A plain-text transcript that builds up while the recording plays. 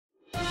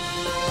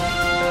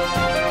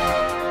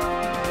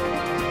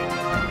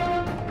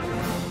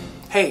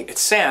Hey,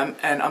 it's Sam,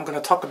 and I'm going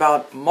to talk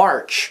about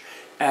March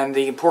and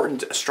the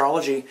important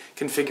astrology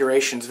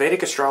configurations,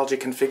 Vedic astrology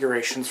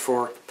configurations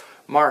for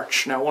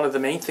March. Now, one of the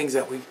main things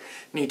that we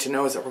need to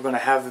know is that we're going to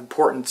have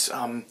important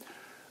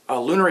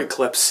lunar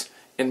eclipse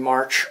in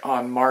March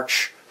on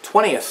March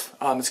 20th.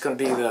 It's going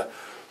to be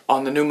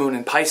on the new moon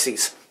in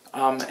Pisces,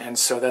 and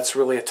so that's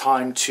really a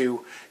time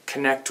to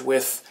connect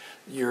with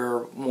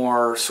your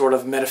more sort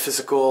of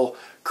metaphysical,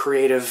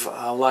 creative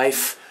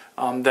life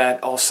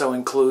that also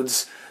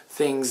includes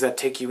things that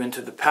take you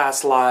into the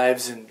past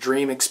lives and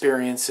dream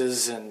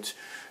experiences and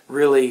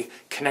really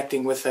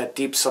connecting with that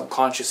deep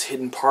subconscious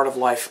hidden part of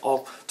life.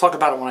 I'll talk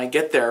about it when I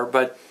get there,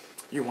 but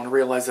you want to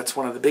realize that's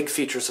one of the big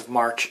features of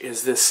March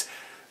is this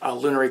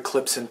lunar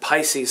eclipse in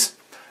Pisces.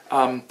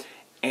 So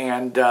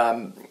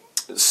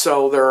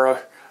there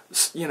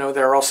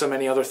are also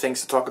many other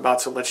things to talk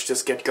about, so let's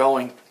just get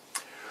going.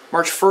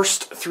 March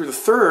 1st through the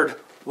 3rd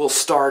will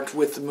start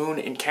with the moon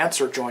in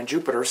Cancer join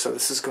Jupiter, so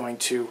this is going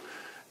to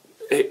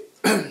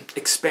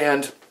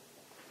expand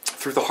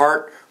through the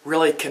heart,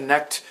 really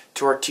connect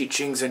to our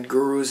teachings and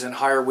gurus and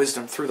higher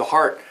wisdom through the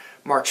heart.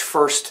 March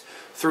 1st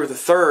through the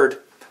 3rd,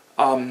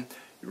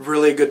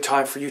 really a good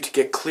time for you to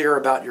get clear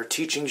about your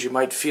teachings. You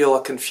might feel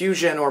a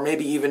confusion or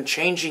maybe even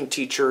changing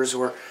teachers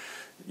or,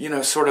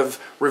 sort of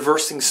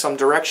reversing some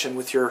direction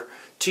with your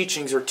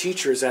teachings or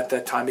teachers at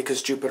that time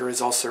because Jupiter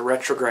is also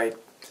retrograde.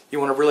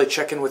 You want to really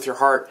check in with your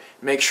heart,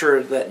 make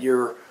sure that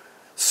you're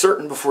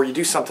certain before you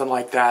do something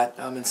like that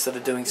instead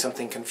of doing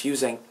something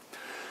confusing.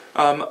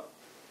 On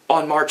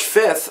March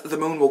 5th, the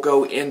moon will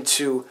go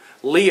into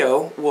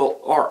Leo. We'll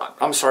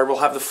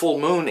have the full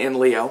moon in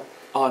Leo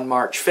on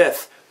March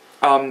 5th.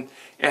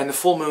 And the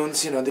full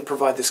moons, they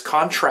provide this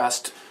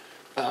contrast,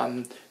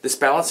 this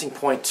balancing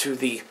point to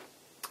the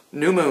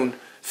new moon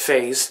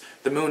phase.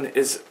 The moon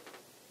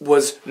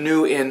was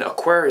new in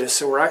Aquarius,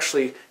 so we're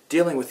actually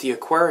dealing with the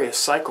Aquarius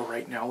cycle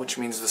right now, which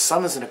means the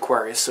sun is in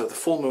Aquarius, so the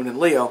full moon in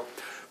Leo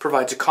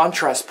provides a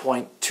contrast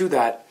point to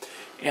that.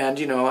 And,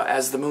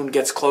 as the moon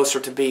gets closer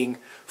to being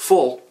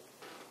full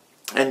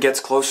and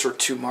gets closer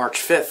to March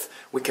 5th,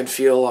 we can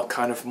feel a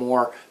kind of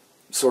more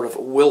sort of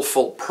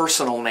willful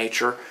personal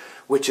nature,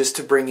 which is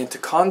to bring into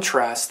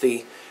contrast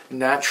the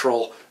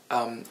natural,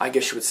 I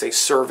guess you would say,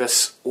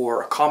 service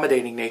or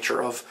accommodating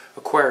nature of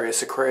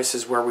Aquarius. Aquarius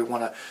is where we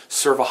want to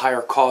serve a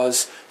higher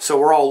cause. So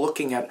we're all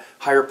looking at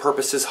higher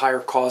purposes, higher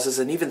causes,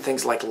 and even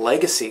things like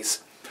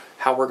legacies.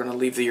 How we're going to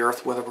leave the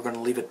earth, whether we're going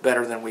to leave it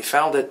better than we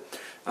found it.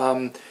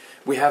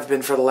 We have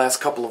been for the last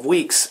couple of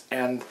weeks,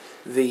 and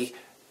the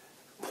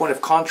point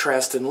of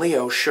contrast in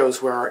Leo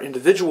shows where our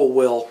individual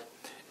will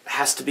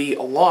has to be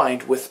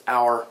aligned with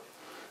our,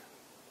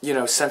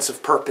 sense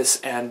of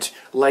purpose and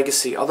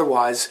legacy.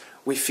 Otherwise,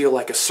 we feel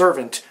like a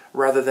servant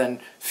rather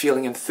than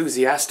feeling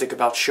enthusiastic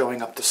about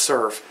showing up to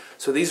serve.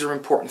 So these are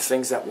important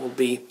things that we'll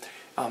be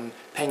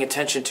paying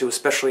attention to,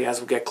 especially as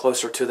we get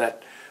closer to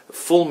that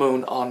full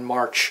moon on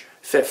March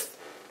 5th.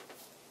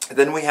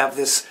 Then we have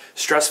this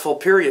stressful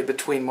period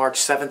between March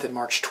 7th and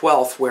March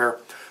 12th where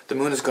the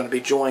moon is going to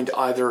be joined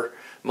either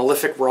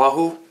malefic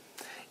Rahu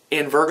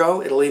in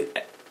Virgo,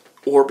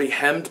 or be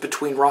hemmed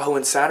between Rahu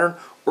and Saturn,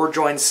 or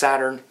join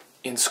Saturn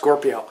in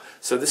Scorpio.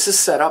 So this is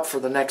set up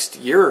for the next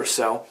year or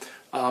so,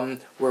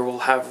 where we'll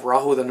have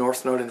Rahu, the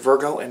North Node, in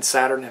Virgo, and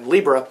Saturn in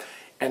Libra,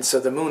 and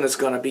so the moon is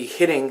going to be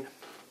hitting,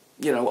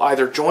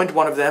 either joined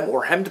one of them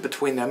or hemmed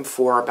between them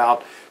for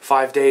about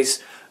 5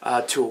 days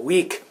to a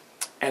week.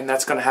 And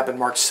that's going to happen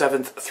March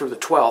 7th through the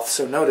 12th.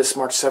 So notice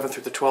March 7th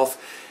through the 12th,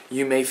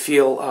 you may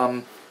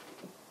feel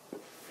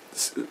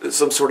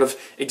some sort of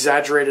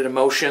exaggerated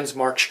emotions.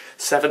 March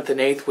 7th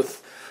and 8th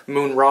with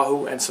Moon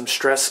Rahu and some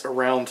stress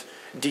around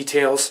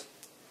details.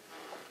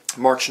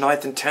 March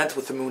 9th and 10th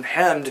with the Moon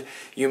hemmed,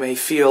 you may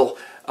feel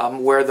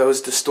where those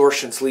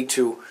distortions lead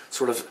to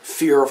sort of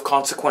fear of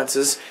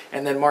consequences.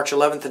 And then March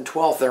 11th and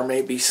 12th, there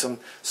may be some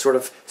sort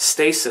of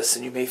stasis,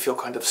 and you may feel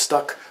kind of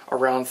stuck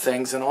around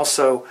things. And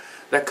also,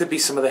 that could be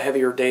some of the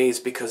heavier days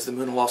because the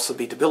moon will also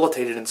be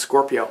debilitated in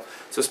Scorpio.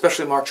 So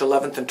especially March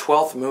 11th and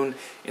 12th, moon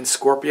in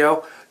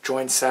Scorpio,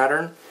 join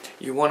Saturn.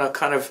 You want to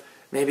kind of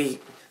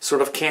maybe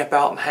sort of camp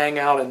out and hang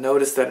out and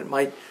notice that it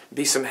might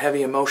be some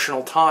heavy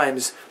emotional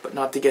times, but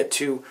not to get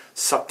too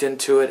sucked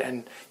into it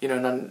and,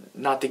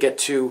 not to get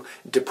too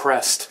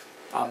depressed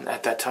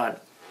at that time.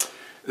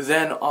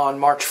 Then on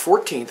March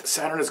 14th,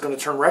 Saturn is going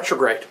to turn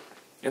retrograde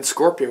in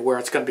Scorpio, where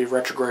it's going to be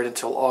retrograde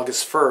until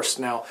August 1st.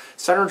 Now,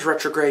 Saturn's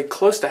retrograde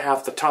close to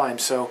half the time,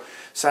 so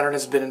Saturn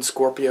has been in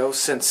Scorpio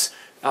since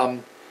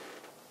like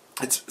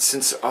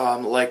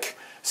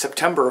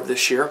September of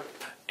this year,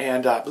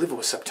 and I believe it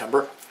was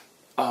September.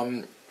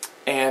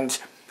 And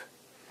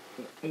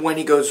when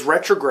he goes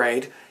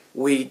retrograde,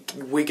 we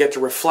get to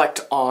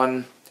reflect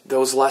on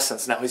those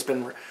lessons. Now he's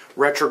been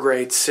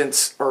retrograde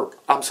since, or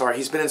I'm sorry,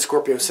 he's been in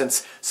Scorpio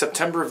since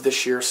September of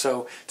this year,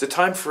 so it's a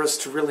time for us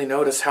to really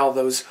notice how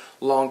those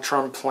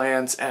long-term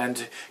plans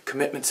and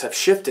commitments have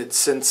shifted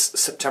since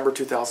September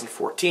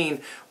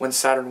 2014 when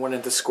Saturn went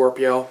into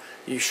Scorpio.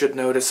 You should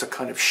notice a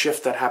kind of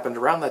shift that happened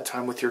around that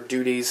time with your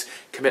duties,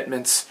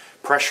 commitments,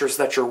 pressures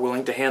that you're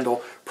willing to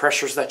handle,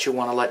 pressures that you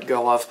want to let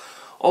go of.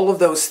 All of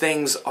those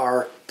things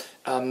are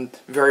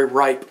very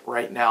ripe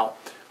right now.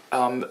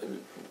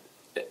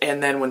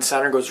 And then when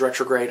Saturn goes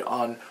retrograde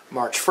on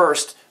March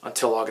 1st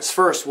until August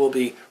 1st, we'll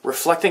be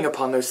reflecting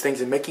upon those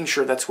things and making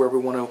sure that's where we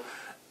want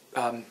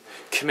to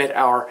commit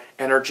our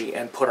energy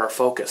and put our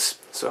focus.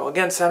 So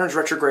again, Saturn's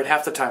retrograde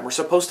half the time. We're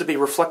supposed to be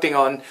reflecting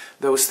on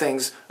those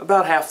things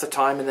about half the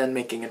time and then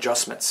making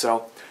adjustments.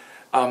 So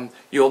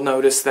you'll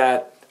notice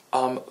that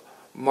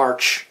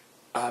March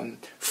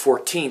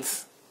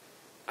 14th,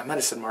 I might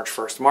have said March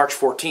 1st, March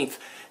 14th,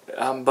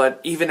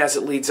 but even as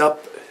it leads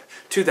up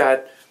to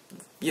that,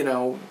 you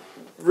know,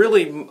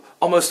 really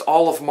almost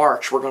all of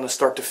March we're going to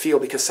start to feel,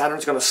 because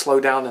Saturn's going to slow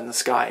down in the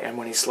sky, and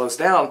when he slows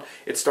down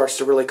it starts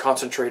to really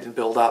concentrate and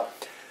build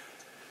up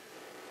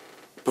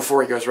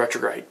before he goes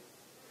retrograde.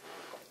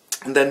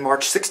 And then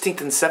March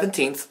 16th and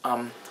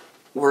 17th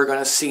we're going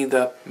to see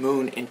the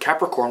moon in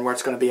Capricorn, where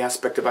it's going to be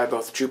aspected by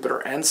both Jupiter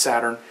and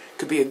Saturn.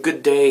 Could be a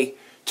good day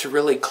to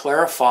really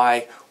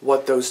clarify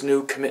what those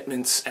new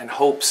commitments and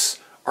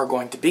hopes are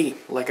going to be.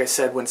 Like I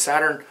said, when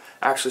Saturn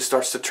actually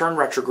starts to turn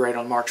retrograde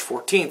on March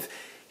 14th,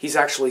 he's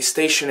actually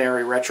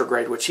stationary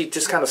retrograde, which he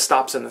just kind of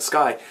stops in the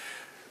sky.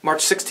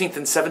 March 16th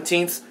and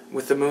 17th,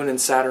 with the moon in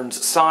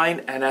Saturn's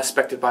sign and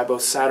aspected by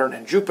both Saturn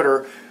and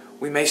Jupiter,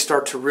 we may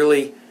start to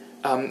really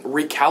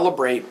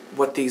recalibrate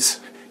what these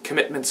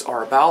commitments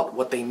are about,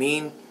 what they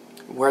mean,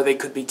 where they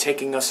could be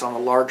taking us on a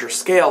larger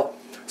scale.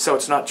 So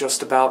it's not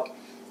just about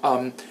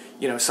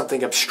you know,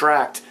 something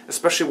abstract,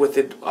 especially with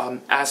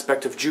the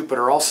aspect of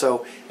Jupiter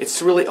also. It's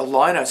to really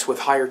align us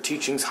with higher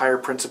teachings, higher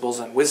principles,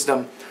 and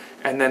wisdom.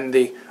 And then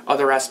the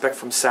other aspect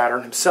from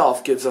Saturn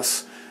himself gives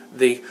us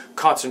the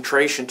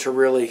concentration to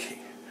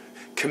really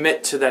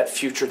commit to that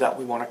future that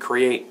we want to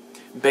create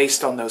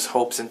based on those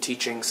hopes and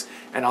teachings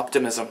and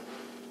optimism.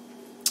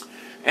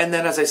 And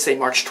then, as I say,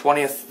 March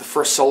 20th, the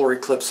first solar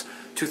eclipse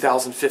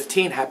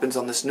 2015 happens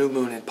on this new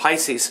moon in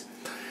Pisces.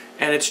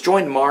 And it's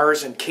joined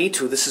Mars and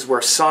Ketu. This is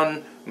where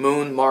Sun,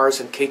 Moon, Mars,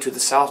 and Ketu, the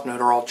South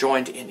Node, are all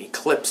joined in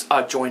eclipse,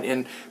 joined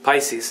in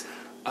Pisces.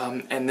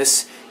 And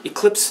this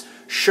eclipse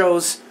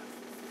shows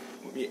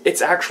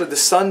it's actually the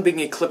Sun being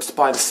eclipsed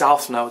by the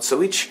South Node.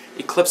 So each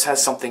eclipse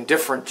has something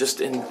different,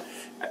 just in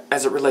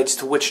as it relates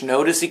to which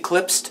node is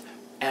eclipsed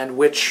and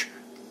which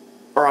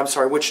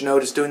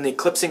node is doing the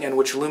eclipsing and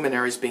which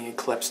luminary is being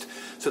eclipsed.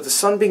 So the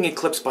Sun being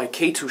eclipsed by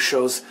Ketu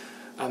shows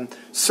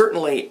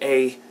certainly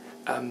a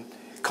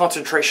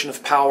concentration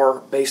of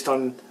power based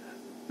on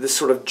this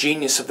sort of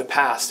genius of the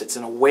past. It's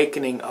an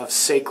awakening of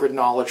sacred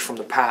knowledge from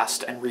the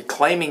past and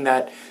reclaiming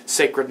that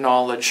sacred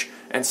knowledge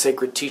and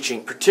sacred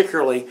teaching.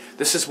 Particularly,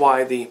 this is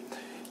why the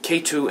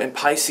Ketu and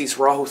Pisces,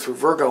 Rahu through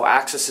Virgo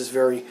axis is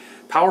very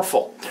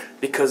powerful,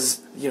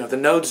 because you know the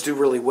nodes do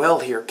really well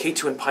here.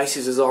 Ketu and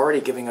Pisces is already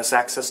giving us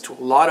access to a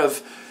lot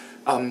of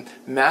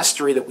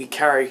mastery that we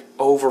carry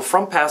over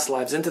from past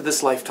lives into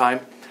this lifetime.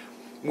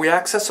 We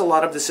access a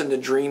lot of this in the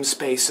dream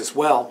space as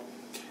well.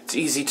 It's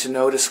easy to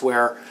notice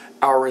where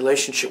our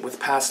relationship with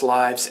past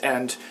lives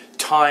and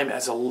time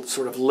as a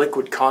sort of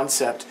liquid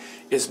concept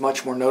is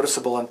much more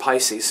noticeable in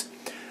Pisces.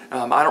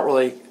 I don't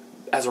really,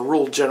 as a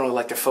rule, generally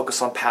like to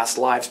focus on past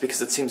lives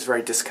because it seems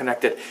very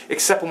disconnected,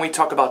 except when we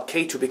talk about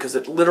Ketu, because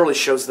it literally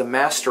shows the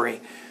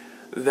mastery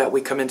that we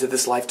come into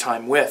this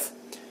lifetime with.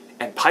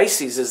 And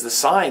Pisces is the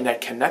sign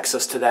that connects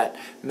us to that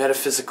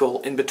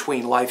metaphysical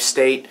in-between life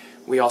state.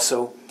 We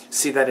also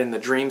see that in the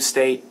dream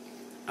state.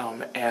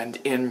 And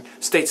in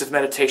states of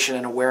meditation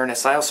and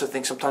awareness. I also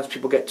think sometimes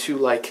people get too,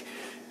 like,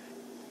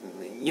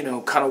 you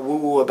know, kind of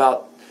woo-woo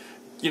about,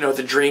 you know,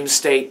 the dream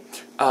state.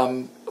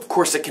 Of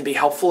course, it can be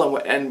helpful,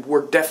 and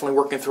we're definitely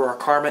working through our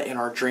karma in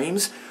our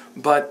dreams,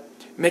 but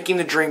making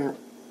the dream,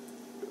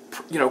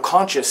 you know,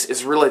 conscious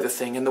is really the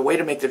thing. And the way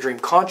to make the dream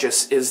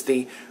conscious is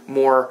the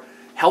more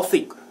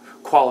healthy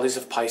qualities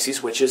of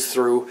Pisces, which is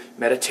through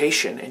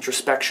meditation,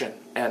 introspection,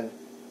 and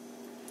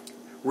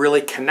really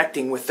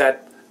connecting with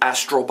that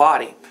astral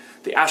body.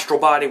 The astral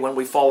body, when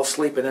we fall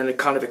asleep and then it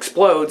kind of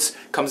explodes,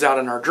 comes out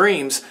in our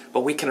dreams, but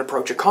we can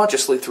approach it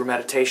consciously through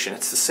meditation.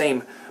 It's the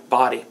same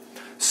body.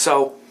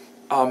 So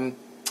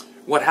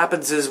what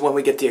happens is when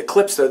we get the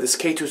eclipse, though, this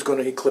Ketu is going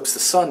to eclipse the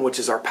Sun, which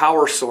is our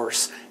power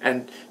source,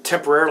 and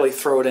temporarily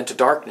throw it into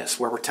darkness,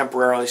 where we're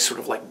temporarily sort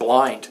of like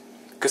blind,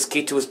 because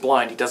Ketu is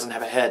blind. He doesn't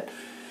have a head.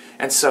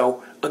 And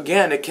so,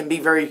 again, it can be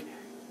very,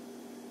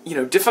 you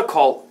know,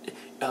 difficult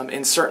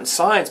in certain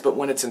signs, but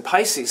when it's in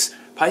Pisces,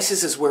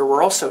 Pisces is where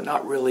we're also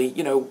not really,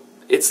 you know,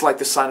 it's like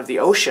the sign of the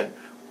ocean,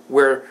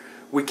 where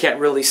we can't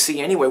really see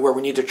anyway, where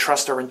we need to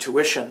trust our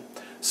intuition.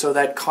 So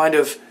that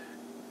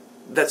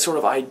sort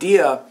of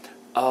idea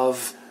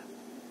of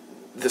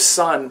the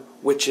Sun,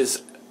 which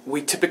is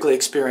we typically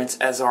experience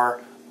as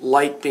our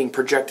light being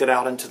projected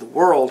out into the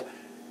world,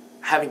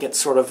 having it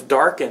sort of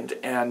darkened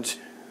and,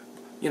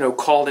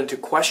 called into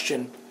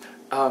question,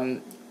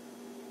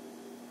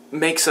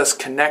 makes us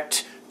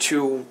connect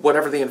to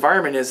whatever the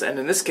environment is. And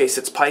in this case,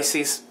 it's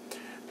Pisces,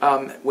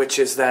 which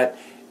is that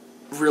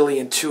really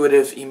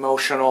intuitive,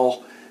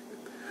 emotional,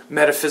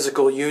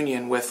 metaphysical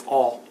union with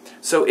all.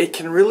 So it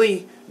can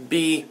really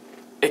be,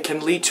 it can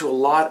lead to a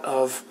lot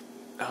of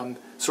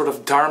sort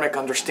of dharmic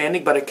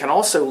understanding, but it can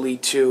also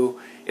lead to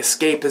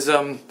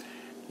escapism,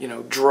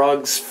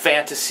 drugs,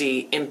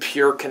 fantasy,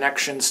 impure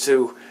connections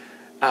to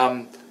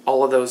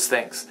all of those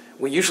things.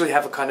 We usually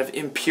have a kind of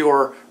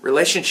impure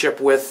relationship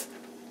with,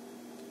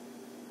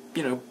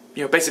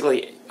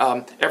 basically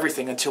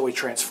everything until we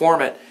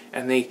transform it.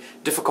 And the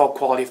difficult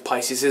quality of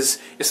Pisces is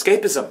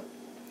escapism.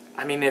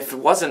 I mean, if it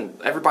wasn't,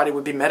 everybody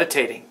would be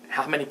meditating.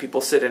 How many people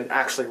sit and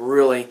actually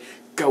really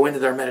go into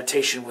their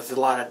meditation with a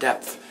lot of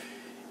depth?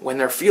 When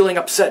they're feeling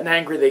upset and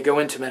angry, they go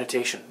into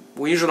meditation.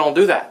 We usually don't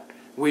do that.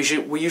 We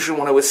usually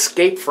want to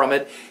escape from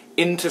it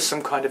into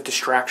some kind of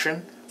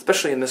distraction,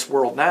 especially in this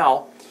world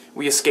now.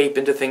 We escape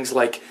into things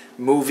like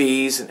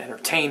movies and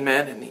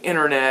entertainment and the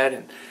internet,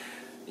 and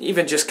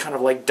even just kind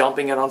of like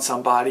dumping it on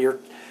somebody, or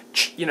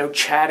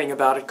chatting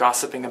about it,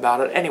 gossiping about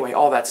it, anyway,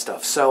 all that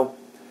stuff. So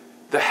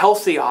the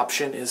healthy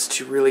option is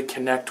to really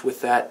connect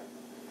with that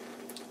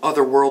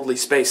otherworldly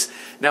space.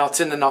 Now, it's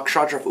in the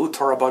nakshatra of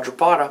Uttara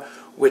Bhadrapada,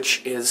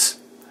 which is,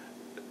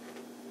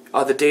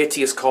 the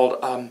deity is called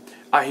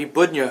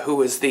Ahibudnya,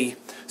 who is the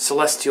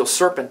celestial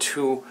serpent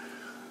who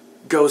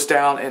goes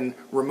down and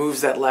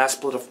removes that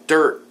last bit of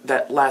dirt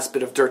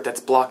that's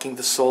blocking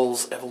the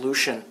soul's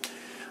evolution.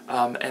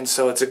 And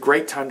so it's a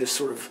great time to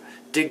sort of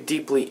dig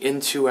deeply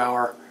into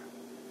our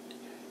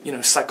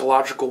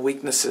psychological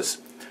weaknesses.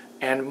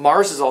 And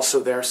Mars is also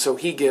there, so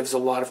he gives a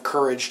lot of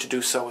courage to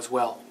do so as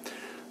well.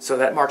 So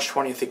that March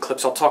 20th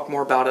eclipse, I'll talk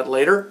more about it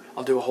later.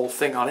 I'll do a whole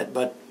thing on it,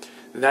 but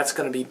that's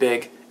going to be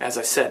big, as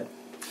I said.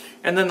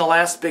 And then the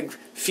last big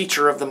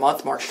feature of the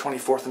month, March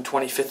 24th and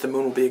 25th, the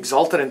moon will be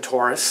exalted in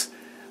Taurus.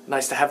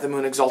 Nice to have the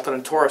moon exalted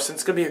in Taurus. And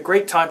it's going to be a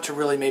great time to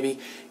really maybe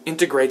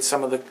integrate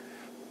some of the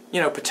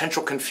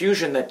potential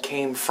confusion that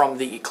came from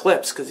the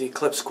eclipse, because the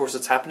eclipse, of course,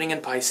 it's happening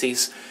in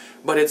Pisces,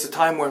 but it's a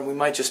time when we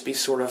might just be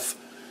sort of,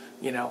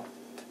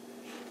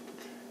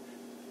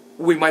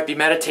 we might be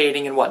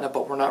meditating and whatnot,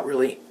 but we're not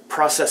really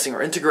processing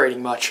or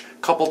integrating much.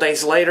 A couple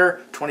days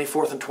later,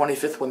 24th and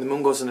 25th, when the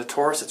moon goes into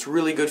Taurus, it's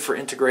really good for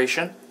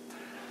integration.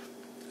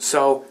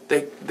 So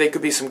they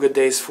could be some good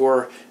days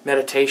for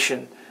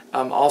meditation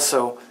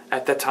also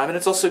at that time, and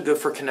it's also good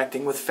for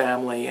connecting with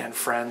family and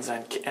friends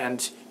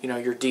and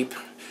your deep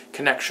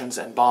connections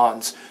and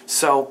bonds.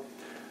 So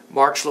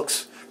March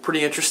looks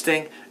pretty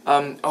interesting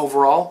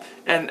overall,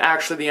 and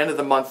actually the end of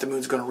the month the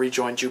moon's going to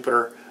rejoin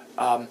Jupiter.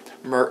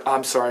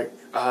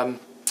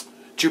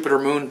 Jupiter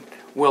moon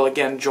will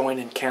again join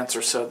in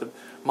Cancer, so the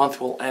month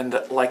will end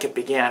like it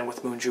began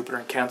with moon Jupiter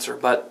in Cancer.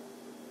 But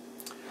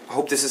I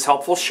hope this is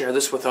helpful. Share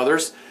this with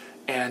others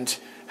and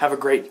have a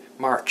great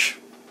March.